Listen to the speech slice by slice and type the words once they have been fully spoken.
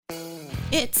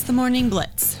It's the Morning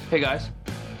Blitz. Hey guys,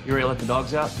 you ready to let the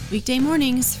dogs out? Weekday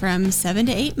mornings from 7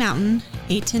 to 8 Mountain,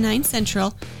 8 to 9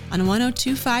 Central on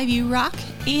 102.5 U Rock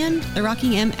and the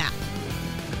Rocking M app.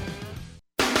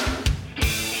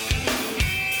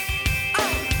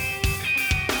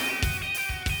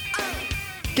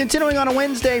 Continuing on a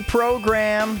Wednesday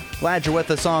program, glad you're with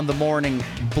us on the Morning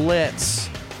Blitz.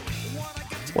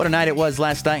 What a night it was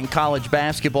last night in college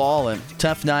basketball. A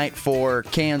tough night for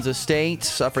Kansas State,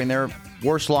 suffering their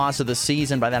worst loss of the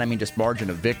season. By that I mean just margin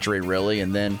of victory, really.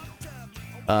 And then,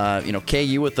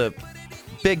 KU with a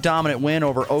big dominant win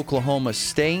over Oklahoma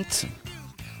State.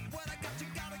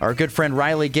 Our good friend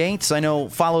Riley Gates, I know,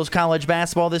 follows college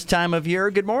basketball this time of year.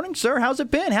 Good morning, sir. How's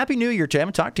it been? Happy New Year, Jay. I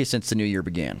haven't talked to you since the new year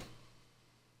began.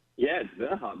 Yeah, it's been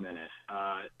a hot minute.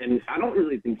 And I don't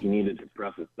really think you needed to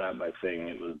preface that by saying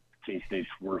it was K-State's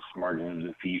worst margin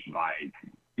of defeat by,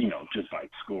 just by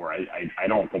score. I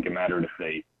don't think it mattered if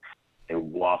they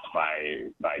lost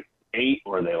by 8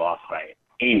 or they lost by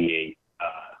 88.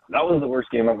 That was the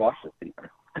worst game I've watched this season.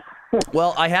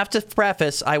 Well, I have to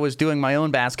preface, I was doing my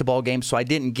own basketball game, so I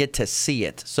didn't get to see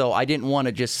it. So I didn't want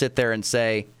to just sit there and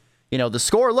say, the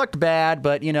score looked bad,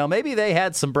 but, maybe they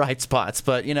had some bright spots.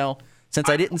 But, since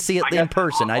I didn't see it in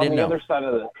person, I didn't know.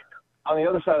 On the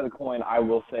other side of the coin, I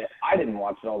will say I didn't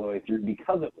watch it all the way through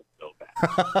because it was so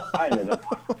bad. I ended up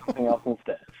watching something else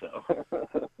instead. So,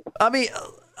 I mean,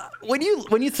 when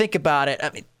you think about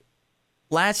it,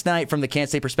 last night from the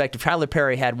Kansas State perspective, Tyler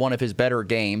Perry had one of his better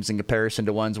games in comparison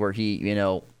to ones where he,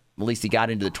 at least he got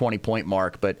into the 20-point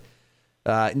mark. But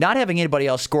not having anybody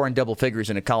else scoring double figures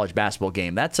in a college basketball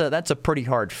game, that's a pretty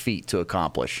hard feat to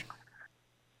accomplish.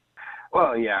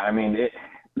 Well, yeah,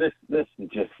 this is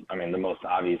just, the most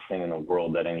obvious thing in the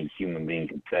world that any human being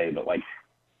could say. But,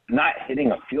 not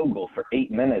hitting a field goal for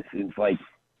 8 minutes is,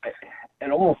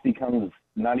 it almost becomes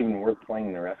not even worth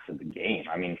playing the rest of the game.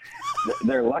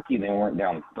 They're lucky they weren't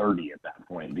down 30 at that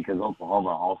point because Oklahoma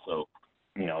also,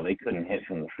 they couldn't hit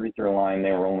from the free throw line.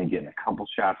 They were only getting a couple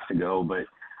shots to go. But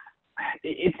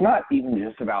it's not even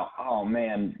just about, oh,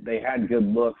 man, they had good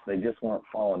looks. They just weren't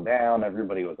falling down.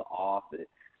 Everybody was off.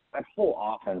 That whole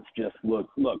offense just look.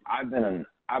 I've been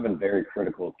very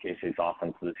critical of K-State's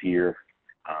offense this year.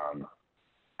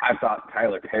 I thought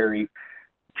Tyler Perry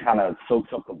kind of soaks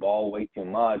up the ball way too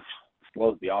much,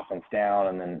 slows the offense down,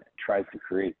 and then tries to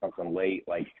create something late.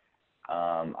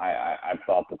 I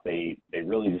thought that they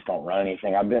really just don't run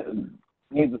anything.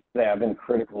 Needless to say, I've been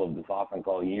critical of this offense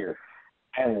all year.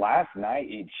 And last night,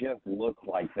 it just looked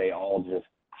like they all just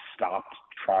stopped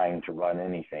trying to run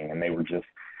anything, and it was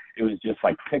just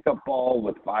like pickup ball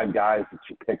with 5 guys that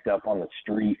you picked up on the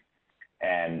street,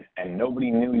 and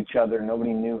nobody knew each other.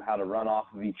 Nobody knew how to run off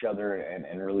of each other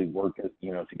and really work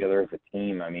together as a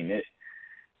team.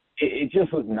 It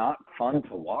just was not fun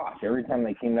to watch. Every time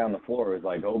they came down the floor, it was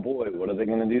like, oh boy, what are they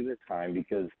going to do this time?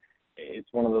 Because it's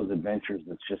one of those adventures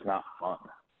that's just not fun.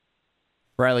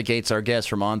 Riley Gates, our guest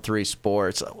from On3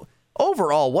 Sports.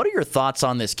 Overall, what are your thoughts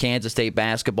on this Kansas State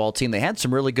basketball team? They had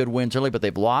some really good wins early, but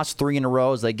they've lost 3 in a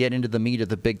row as they get into the meat of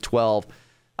the Big 12.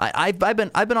 I've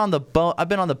been on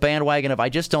the bandwagon of I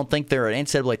just don't think they're an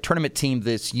NCAA tournament team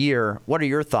this year. What are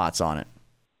your thoughts on it?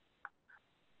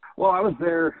 Well, I was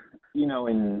there,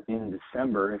 in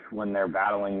December when they're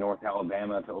battling North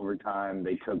Alabama to overtime.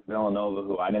 They took Villanova,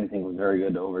 who I didn't think was very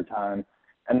good, to overtime,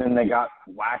 and then they got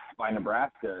waxed by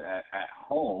Nebraska at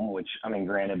home. Which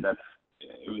granted,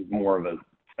 it was more of a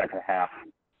second half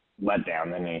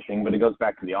letdown than anything, but it goes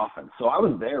back to the offense. So I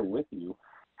was there with you.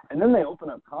 And then they open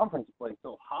up conference play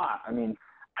so hot. I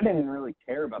didn't really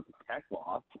care about the Tech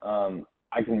loss.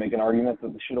 I can make an argument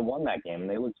that they should have won that game.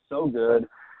 They looked so good.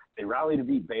 They rallied to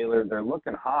beat Baylor. They're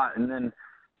looking hot. And then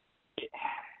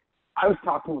I was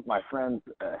talking with my friends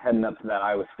heading up to that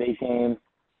Iowa State game.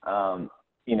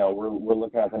 We're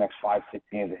looking at the next 5-6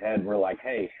 games ahead. We're like,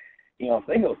 hey, if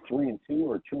they go 3-2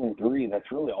 or 2-3,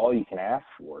 that's really all you can ask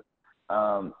for.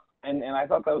 And I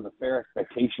thought that was a fair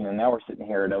expectation, and now we're sitting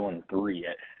here at 0-3.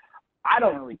 I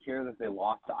don't really care that they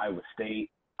lost to Iowa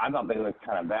State. I thought they looked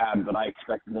kind of bad, but I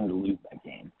expected them to lose that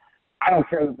game. I don't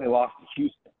care that they lost to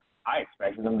Houston. I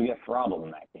expected them to get throttled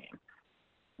in that game.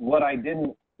 What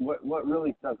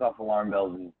really sets off alarm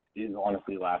bells is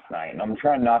honestly last night. And I'm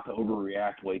trying not to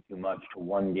overreact way too much to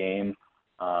one game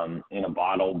in a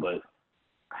bottle, but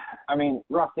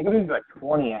Ross, they could be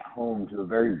 20 at home to a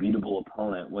very beatable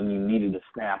opponent when you needed to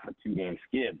snap a 2-game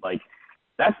skid.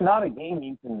 That's not a game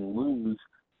you can lose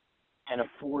and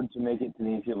afford to make it to the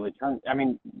NCAA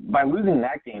tournament. By losing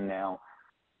that game now,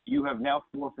 you have now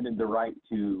forfeited the right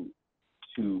to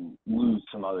lose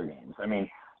some other games.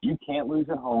 You can't lose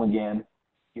at home again.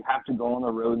 You have to go on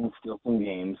the road and steal some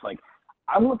games.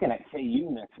 I'm looking at KU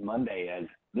next Monday as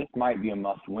this might be a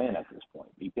must-win at this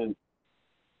point because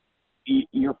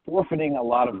you're forfeiting a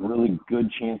lot of really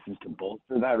good chances to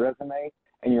bolster that resume,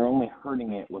 and you're only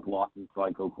hurting it with losses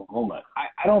like Oklahoma.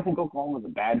 I don't think Oklahoma's a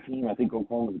bad team. I think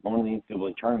Oklahoma's going to the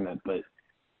NCAA tournament, but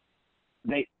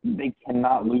they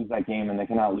cannot lose that game, and they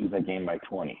cannot lose that game by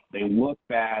 20. They look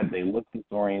bad. They look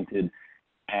disoriented,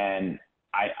 and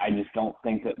I just don't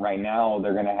think that right now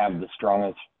they're going to have the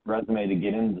strongest resume to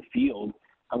get into the field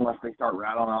unless they start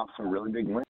rattling off some really big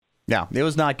wins. Yeah, it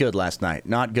was not good last night.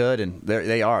 Not good, and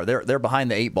they're behind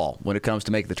the 8 ball when it comes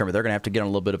to making the tournament. They're going to have to get on a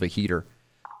little bit of a heater.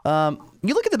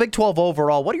 You look at the Big 12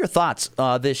 overall. What are your thoughts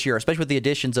this year, especially with the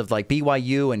additions of like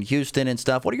BYU and Houston and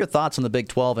stuff? What are your thoughts on the Big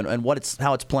 12 and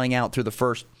how it's playing out through the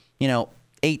first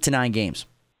 8 to 9 games?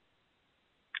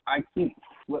 I keep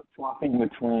flip-flopping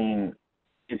between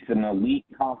it's an elite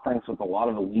conference with a lot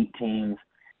of elite teams,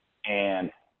 and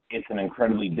it's an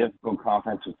incredibly difficult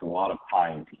conference with a lot of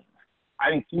fine teams. I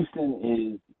think Houston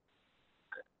is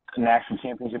a national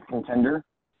championship contender.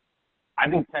 I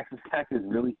think Texas Tech is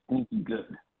really sneaky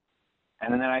good.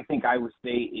 And then I think Iowa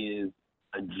State is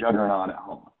a juggernaut at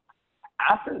home.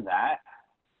 After that,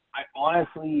 I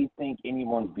honestly think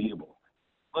anyone's beatable.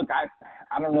 Look,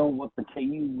 I don't know what the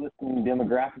KU listening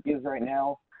demographic is right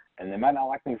now, and they might not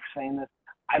like me for saying this.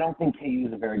 I don't think KU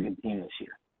is a very good team this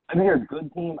year. I think they're a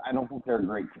good team. I don't think they're a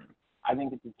great team. I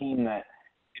think it's a team that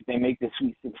if they make the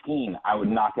Sweet 16, I would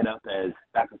knock it up as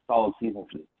that's a solid season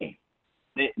for this team.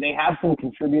 They have some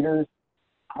contributors.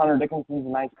 Hunter Dickinson's a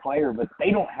nice player, but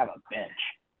they don't have a bench.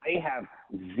 They have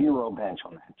zero bench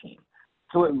on that team.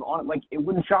 So it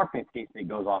wouldn't shock me if K-State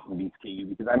goes off and beats KU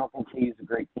because I don't think KU is a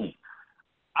great team.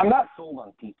 I'm not sold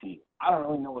on TCU. I don't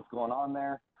really know what's going on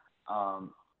there.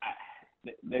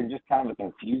 They're just kind of a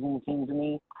confusing team to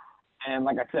me. And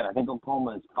like I said, I think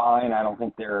Oklahoma is fine. I don't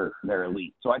think they're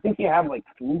elite. So I think you have like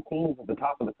 3 teams at the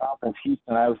top of the conference,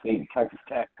 Houston, Iowa State, and Texas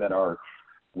Tech, that are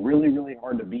really, really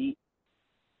hard to beat.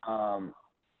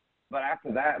 But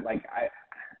after that,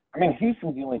 I mean,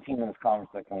 Houston's the only team in this conference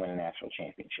that can win a national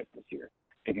championship this year,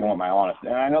 if you want my honest.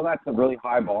 And I know that's a really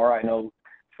high bar. I know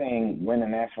saying win a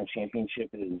national championship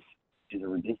is a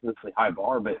ridiculously high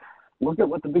bar, but look at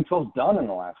what the Big 12's done in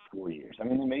the last 4 years. I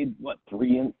mean, they made,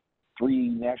 three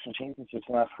national championships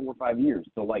in the last 4 or 5 years.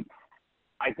 So,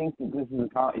 I think that this is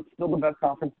it's still the best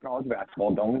conference in college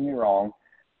basketball. Don't get me wrong.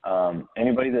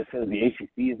 Anybody that says the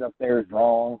ACC is up there is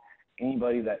wrong.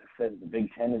 Anybody that says the Big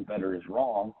Ten is better is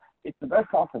wrong. It's the best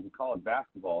conference in college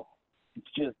basketball. It's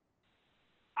just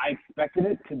I expected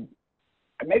it to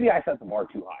 – maybe I set the bar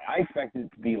too high. I expected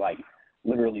it to be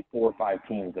literally 4 or 5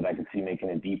 teams that I could see making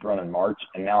a deep run in March,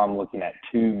 and now I'm looking at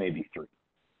 2, maybe 3.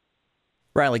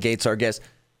 Riley Gates, our guest.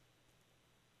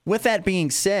 With that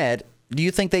being said, do you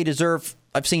think they deserve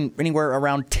 – I've seen anywhere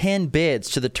around 10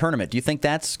 bids to the tournament. Do you think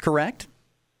that's correct,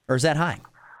 or is that high?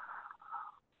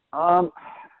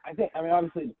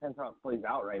 Obviously it depends how it plays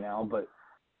out right now, but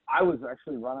I was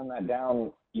actually running that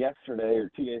down yesterday or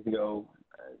 2 days ago,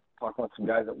 talking with some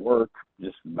guys at work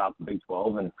just about the Big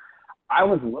 12, and I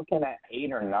was looking at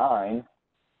 8 or 9,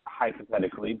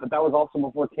 hypothetically, but that was also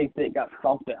before K-State got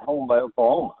thumped at home by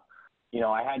Oklahoma.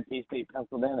 I had K-State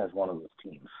penciled in as one of those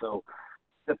teams. So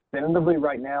definitively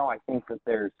right now, I think that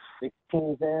there's 6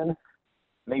 teams in,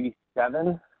 maybe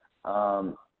 7.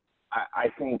 I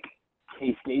think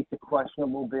K-State's a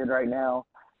questionable bid right now.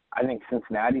 I think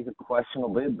Cincinnati's a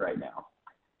questionable bid right now.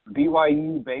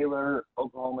 BYU, Baylor,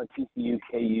 Oklahoma, TCU,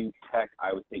 KU, Tech,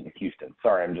 Iowa State, and Houston.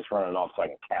 Sorry, I'm just running it off so I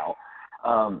can count.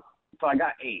 So I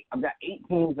got 8. I've got 8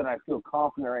 teams that I feel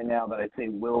confident right now that I say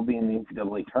will be in the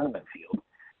NCAA tournament field,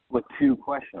 with 2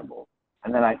 questionable.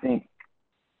 And then I think,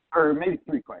 or maybe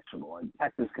 3 questionable. And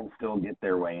Texas can still get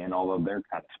their way in, although they're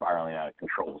kind of spiraling out of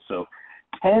control. So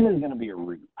 10 is going to be a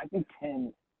reach. I think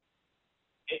 10,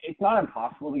 it's not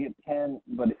impossible to get 10,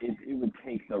 but it would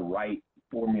take the right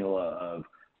formula of,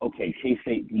 okay,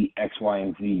 K-State beat X, Y,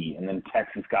 and Z, and then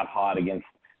Texas got hot against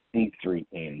these 3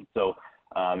 teams. So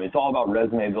it's all about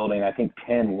resume building. I think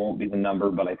 10 won't be the number,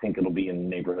 but I think it'll be in the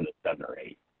neighborhood of 7 or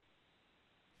 8.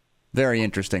 Very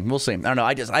interesting. We'll see. I don't know.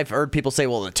 I've heard people say,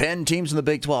 well, the 10 teams in the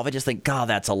Big 12. I just think, God,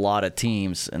 that's a lot of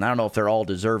teams. And I don't know if they're all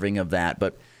deserving of that.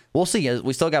 But we'll see.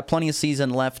 We still got plenty of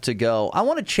season left to go. I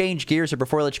want to change gears here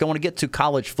before I let you go. I want to get to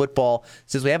college football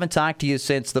since we haven't talked to you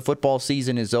since the football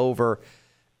season is over.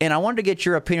 And I wanted to get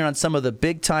your opinion on some of the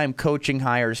big-time coaching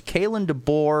hires. Kalen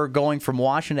DeBoer going from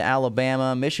Washington to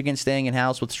Alabama, Michigan staying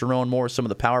in-house with Sharon Moore, some of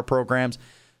the power programs.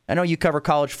 I know you cover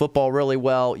college football really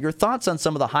well. Your thoughts on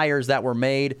some of the hires that were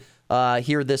made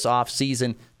here this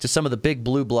offseason to some of the big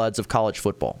blue bloods of college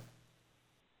football?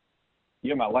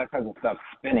 my life hasn't stopped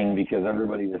spinning because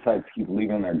everybody decides to keep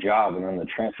leaving their job, and then the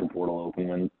transfer portal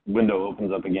window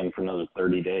opens up again for another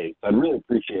 30 days. So I'd really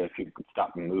appreciate it if you could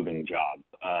stop moving jobs.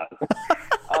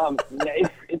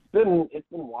 It's been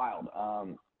wild.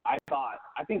 I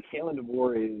think Kalen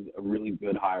DeBoer is a really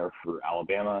good hire for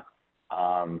Alabama.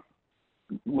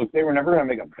 Look, they were never going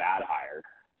to make a bad hire.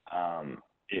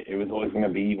 It was always going to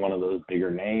be one of those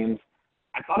bigger names.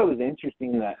 I thought it was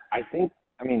interesting that I think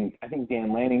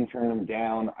Dan Lanning turned him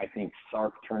down. I think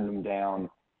Sark turned him down.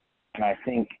 And I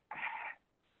think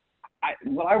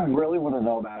what I really want to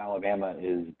know about Alabama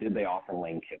is, did they offer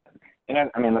Lane Kiffin? And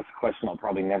that's a question I'll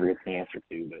probably never get the answer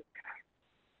to, but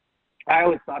I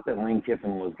always thought that Lane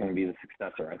Kiffin was going to be the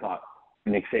successor. I thought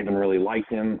Nick Saban really liked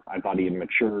him. I thought he had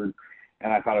matured,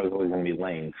 and I thought it was always going to be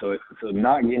Lane. So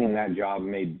not getting that job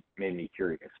made me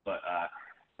curious. But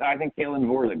I think Kalen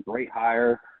DeBoer is a great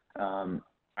hire.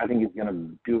 I think he's going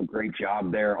to do a great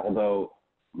job there, although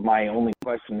my only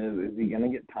question is he going to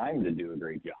get time to do a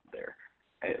great job there?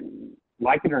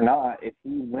 Like it or not, if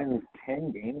he wins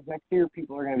 10 games next year,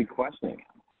 people are going to be questioning him.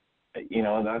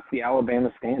 That's the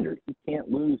Alabama standard. He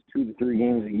can't lose 2 to 3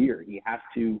 games a year. He has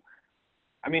to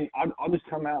 – I'll just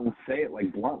come out and say it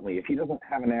like bluntly. If he doesn't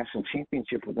have a national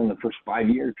championship within the first 5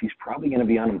 years, he's probably going to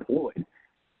be unemployed.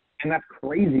 And that's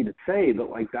crazy to say, but,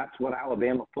 that's what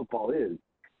Alabama football is.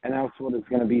 And that's what it's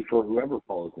going to be for whoever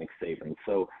follows Nick Saban.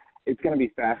 So it's going to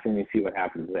be fascinating to see what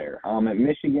happens there. At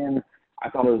Michigan, I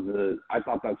thought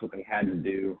that's what they had to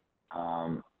do,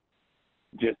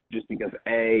 just because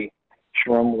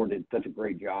Sherrone Moore did such a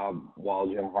great job while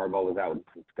Jim Harbaugh was out with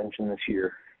suspension this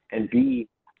year, and B,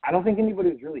 I don't think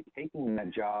anybody was really taking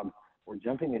that job or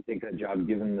jumping to take that job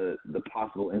given the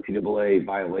possible NCAA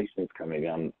violations coming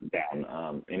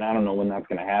down. And I don't know when that's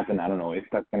going to happen. I don't know if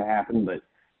that's going to happen, but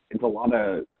it's a lot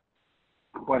of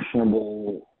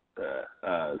questionable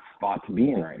spot to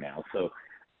be in right now. So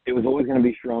it was always going to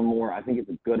be Sherrone Moore. I think it's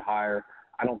a good hire.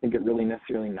 I don't think it really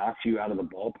necessarily knocks you out of the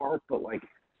ballpark, but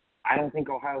I don't think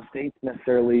Ohio State's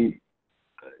necessarily,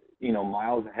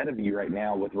 miles ahead of you right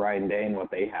now with Ryan Day and what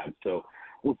they have. So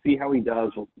we'll see how he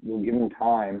does. We'll give him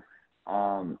time.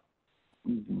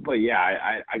 But yeah,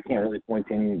 I can't really point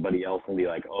to anybody else and be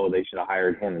like, oh, they should have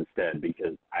hired him instead,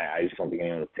 because I just don't think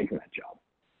anyone has taken that job.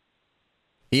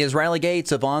 He is Riley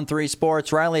Gates of On3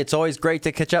 Sports. Riley, it's always great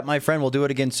to catch up, my friend. We'll do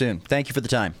it again soon. Thank you for the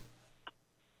time.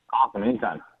 Awesome.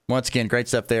 Anytime. Once again, great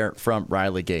stuff there from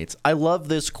Riley Gates. I love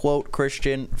this quote,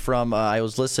 Christian, from I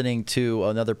was listening to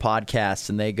another podcast,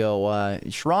 and they go,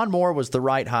 Sherrone Moore was the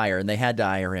right hire, and they had to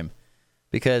hire him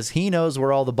because he knows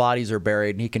where all the bodies are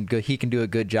buried, and he can do a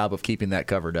good job of keeping that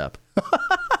covered up.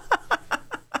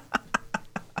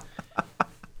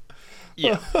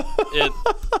 Yeah.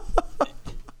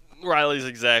 Riley's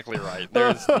exactly right.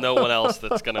 There's no one else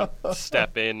that's going to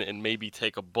step in and maybe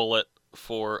take a bullet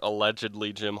for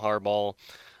allegedly Jim Harbaugh.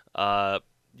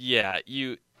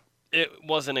 It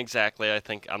wasn't exactly, I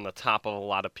think, on the top of a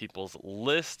lot of people's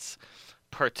lists,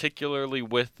 particularly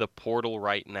with the portal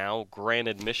right now.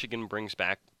 Granted, Michigan brings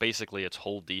back basically its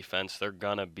whole defense. They're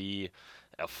going to be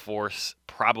a force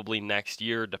probably next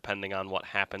year, depending on what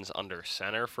happens under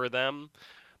center for them.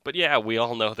 But yeah, we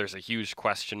all know there's a huge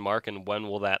question mark, and when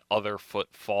will that other foot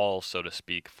fall, so to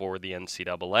speak, for the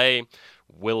NCAA?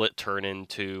 Will it turn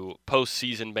into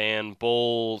postseason ban,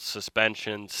 bowl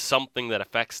suspension, something that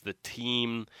affects the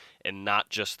team and not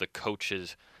just the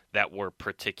coaches that were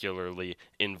particularly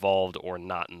involved or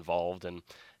not involved? And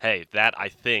hey, that I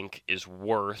think is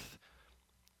worth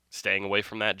staying away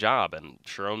from that job. And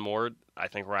Sherrone Moore, I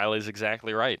think Riley's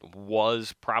exactly right,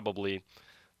 was probably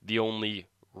the only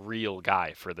real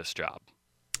guy for this job.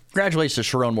 Congratulations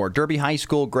to Sherrone Moore. Derby High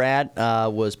School grad,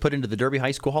 was put into the Derby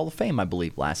High School Hall of Fame, I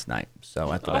believe, last night.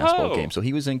 So at the basketball game. So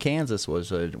he was in Kansas, was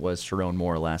Sherrone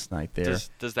Moore last night there.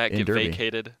 Does that get Derby.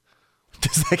 vacated?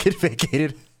 Does that get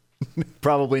vacated?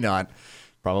 Probably not.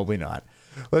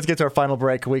 Let's get to our final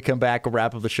break. When we come back, we'll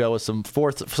wrap up the show with some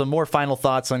more final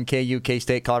thoughts on KU,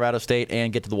 K-State, Colorado State,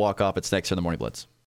 and get to the walk-off. It's next in the Morning Blitz.